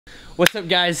What's up,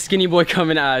 guys? Skinny boy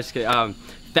coming out. Just kidding.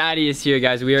 Thaddy is here,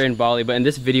 guys. We are in Bali, but in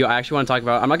this video I actually want to talk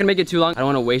about, I'm not gonna make it too long, I don't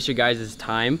want to waste your guys'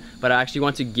 time, but I actually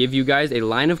want to give you guys a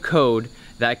line of code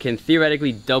that can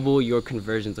theoretically double your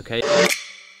conversions, okay?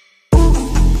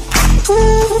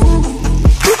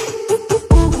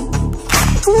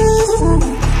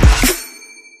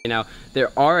 Now,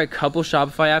 there are a couple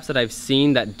Shopify apps that I've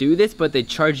seen that do this, but they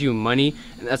charge you money,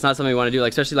 and that's not something we want to do. Like,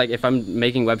 especially like if I'm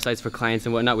making websites for clients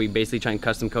and whatnot, we basically try and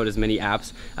custom code as many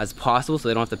apps as possible so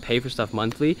they don't have to pay for stuff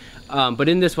monthly. But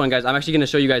in this one, guys, I'm actually going to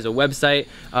show you guys a website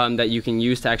that you can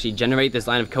use to actually generate this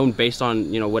line of code based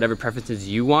on, you know, whatever preferences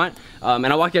you want. And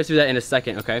I'll walk you guys through that in a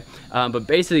second, okay? But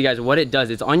basically, guys, what it does,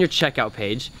 it's on your checkout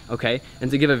page, okay? And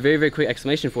to give a very, very quick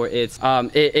explanation for it,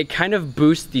 it kind of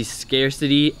boosts the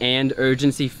scarcity and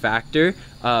urgency factor,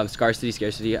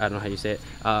 scarcity, I don't know how you say it,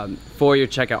 for your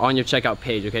checkout, on your checkout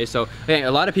page, okay? So, okay,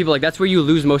 a lot of people, like, that's where you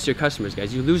lose most of your customers,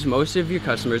 guys. You lose most of your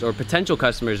customers or potential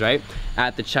customers, right,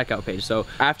 at the checkout page. So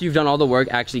after you've done all the work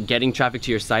actually getting traffic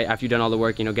to your site, after you've done all the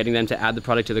work, you know, getting them to add the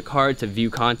product to the cart, to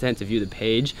view content, to view the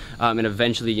page, and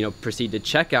eventually, you know, proceed to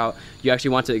checkout, you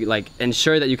actually want to, like,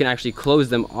 ensure that you can actually close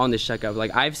them on this checkout.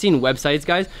 Like, I've seen websites,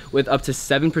 guys, with up to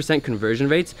 7% conversion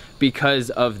rates because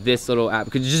of this little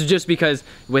app. Just because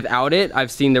without it,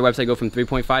 I've seen their website go from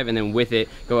 3.5 and then with it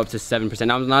go up to 7%.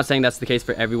 Now, I'm not saying that's the case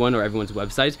for everyone or everyone's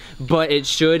websites, but it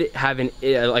should have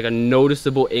like a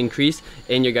noticeable increase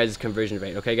in your guys' conversion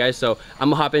rate. Okay, guys, so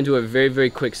I'm gonna hop into a very, very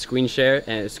quick screen share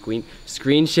and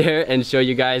show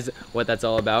you guys what that's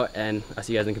all about, and I'll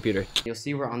see you guys in the computer. You'll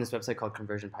see we're on this website called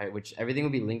Conversion Pirate, which everything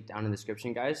will be linked down in the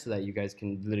description, guys, so that you guys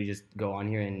can literally just go on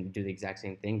here and do the exact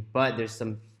same thing. But there's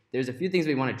a few things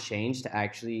we want to change to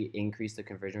actually increase the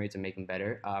conversion rates and make them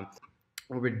better.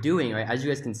 What we're doing, right, as you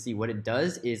guys can see, what it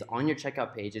does is on your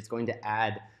checkout page, it's going to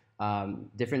add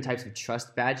different types of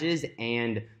trust badges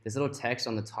and this little text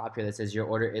on the top here that says your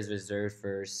order is reserved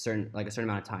for a certain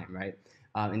amount of time, right?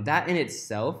 And that in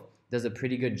itself does a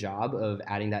pretty good job of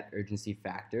adding that urgency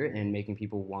factor and making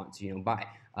people want to, you know, buy,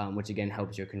 which again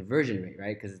helps your conversion rate,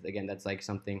 right? Because again, that's like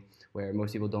something where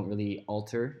most people don't really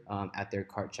alter at their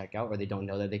cart checkout, or they don't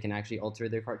know that they can actually alter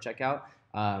their cart checkout.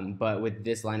 But with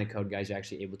this line of code, guys, you're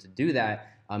actually able to do that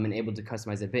and able to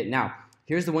customize a bit. Now,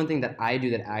 here's the one thing that I do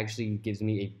that actually gives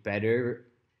me a better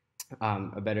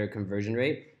conversion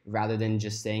rate rather than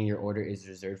just saying your order is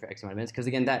reserved for X amount of minutes. Because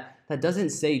again, that doesn't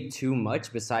say too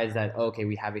much besides that, oh, okay,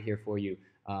 we have it here for you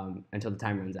until the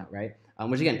time runs out, right?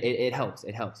 Which again, it helps.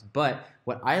 But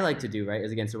what I like to do, right,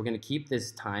 is again, so we're going to keep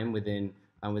this time within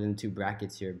two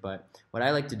brackets here. But what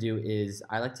I like to do is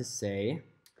I like to say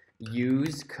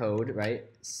use code, right,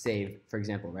 save, for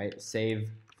example, right,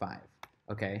 save 5,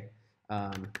 okay,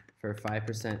 for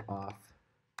 5% off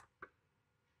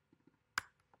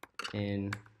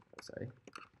in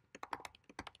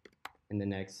the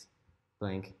next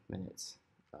blank minutes.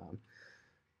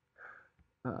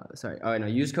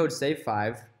 Use code save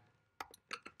 5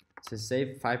 to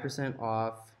save 5%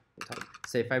 off.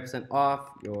 Save 5% off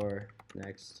your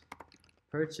next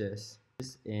purchase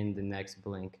in the next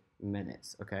blank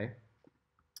minutes. Okay.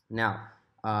 Now,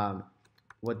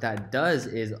 what that does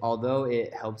is, although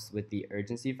it helps with the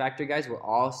urgency factor, guys, we're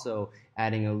also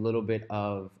adding a little bit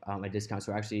of a discount.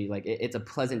 So actually, like, it's a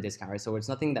pleasant discount, right? So it's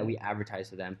nothing that we advertise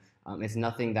to them. It's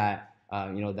nothing that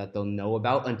you know, that they'll know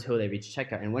about until they reach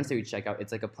checkout. And once they reach checkout,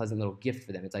 it's like a pleasant little gift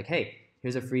for them. It's like, hey,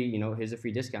 here's a free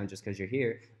discount just because you're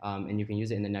here, and you can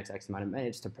use it in the next X amount of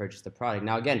minutes to purchase the product.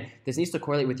 Now, again, this needs to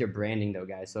correlate with your branding, though,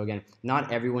 guys. So again,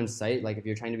 not everyone's site, like if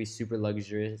you're trying to be super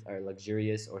luxurious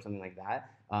or something like that,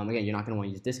 again, you're not going to want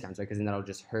to use discounts, right? Because then that'll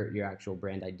just hurt your actual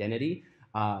brand identity.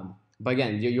 But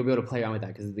again, you'll be able to play around with that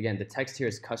because, again, the text here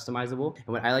is customizable. And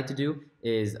what I like to do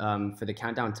is for the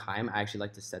countdown time, I actually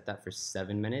like to set that for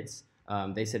 7 minutes.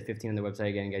 They said 15 on the website.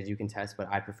 Again, guys, you can test, but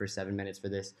I prefer 7 minutes for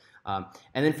this. And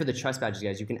then for the trust badges,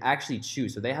 guys, you can actually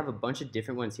choose. So they have a bunch of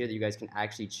different ones here that you guys can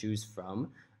actually choose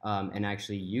from and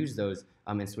actually use those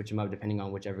and switch them up depending on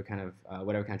whatever kind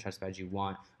of trust badge you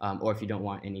want, or if you don't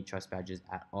want any trust badges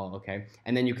at all, okay?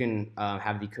 And then you can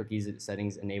have the cookies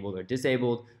settings enabled or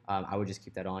disabled. I would just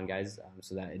keep that on, guys,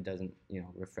 so that it doesn't, you know,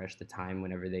 refresh the time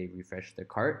whenever they refresh their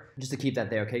cart, just to keep that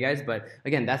there, okay, guys? But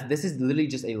again, this is literally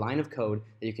just a line of code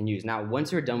that you can use. Now,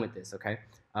 once you're done with this, okay,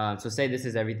 so say this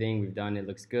is everything we've done, it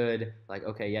looks good, like,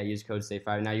 okay, yeah, use code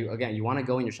save5. Now, you want to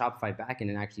go in your Shopify backend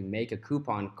and actually make a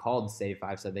coupon called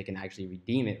save5 so they can actually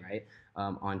redeem it, right,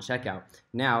 on checkout.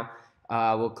 Now,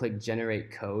 we'll click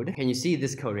generate code, and you see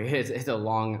this code here. It's a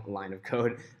long line of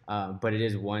code, but it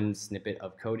is one snippet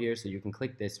of code here, so you can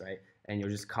click this, right, and you'll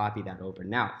just copy that over.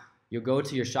 Now, you'll go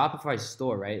to your Shopify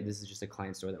store, right? This is just a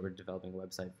client store that we're developing a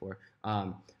website for.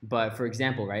 But for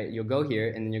example, right, you'll go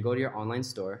here and then you'll go to your online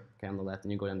store, okay, on the left,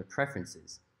 and you go down to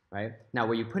preferences, right? Now,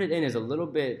 where you put it in is a little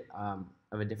bit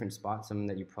of a different spot, something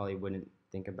that you probably wouldn't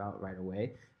think about right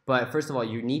away. But first of all,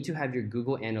 you need to have your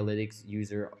Google Analytics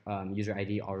user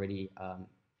ID already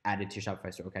added to your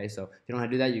Shopify store, okay? So if you don't know how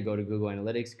to do that, you go to Google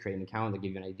Analytics, create an account, they'll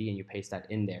give you an ID, and you paste that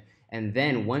in there. And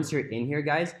then once you're in here,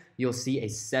 guys, you'll see a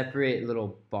separate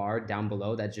little bar down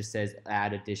below that just says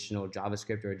add additional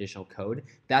JavaScript or additional code.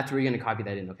 That's where you're gonna copy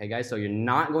that in, okay, guys? So you're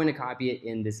not going to copy it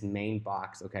in this main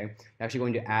box, okay? You're actually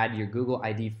going to add your Google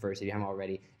ID first if you haven't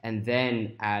already, and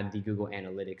then add the Google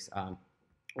Analytics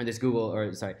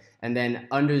and then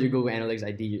under your Google Analytics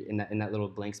ID in that little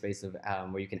blank space of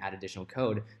where you can add additional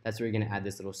code, that's where you're going to add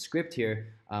this little script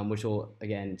here, which will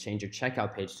again change your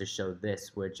checkout page to show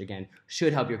this, which again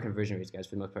should help your conversion rates, guys,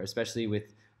 for the most part, especially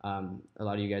with a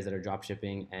lot of you guys that are drop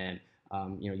shipping and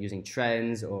using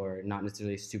trends or not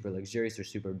necessarily super luxurious or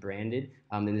super branded,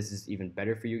 then this is even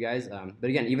better for you guys. But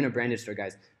again, even a branded store,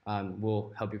 guys,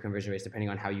 will help your conversion rates depending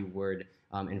on how you word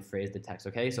and phrase the text,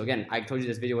 okay? So again, I told you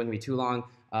this video wouldn't be too long.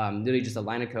 Literally just a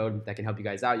line of code that can help you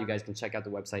guys out. You guys can check out the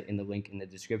website in the link in the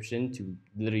description to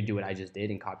literally do what I just did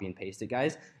and copy and paste it,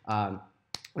 guys. But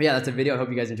yeah, that's a video. I hope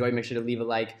you guys enjoyed. Make sure to leave a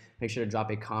like. Make sure to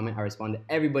drop a comment. I respond to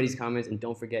everybody's comments. And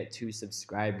don't forget to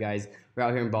subscribe, guys. We're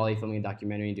out here in Bali filming a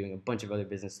documentary and doing a bunch of other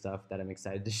business stuff that I'm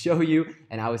excited to show you.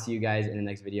 And I will see you guys in the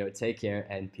next video. Take care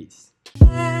and peace.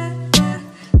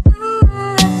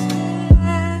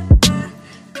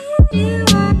 You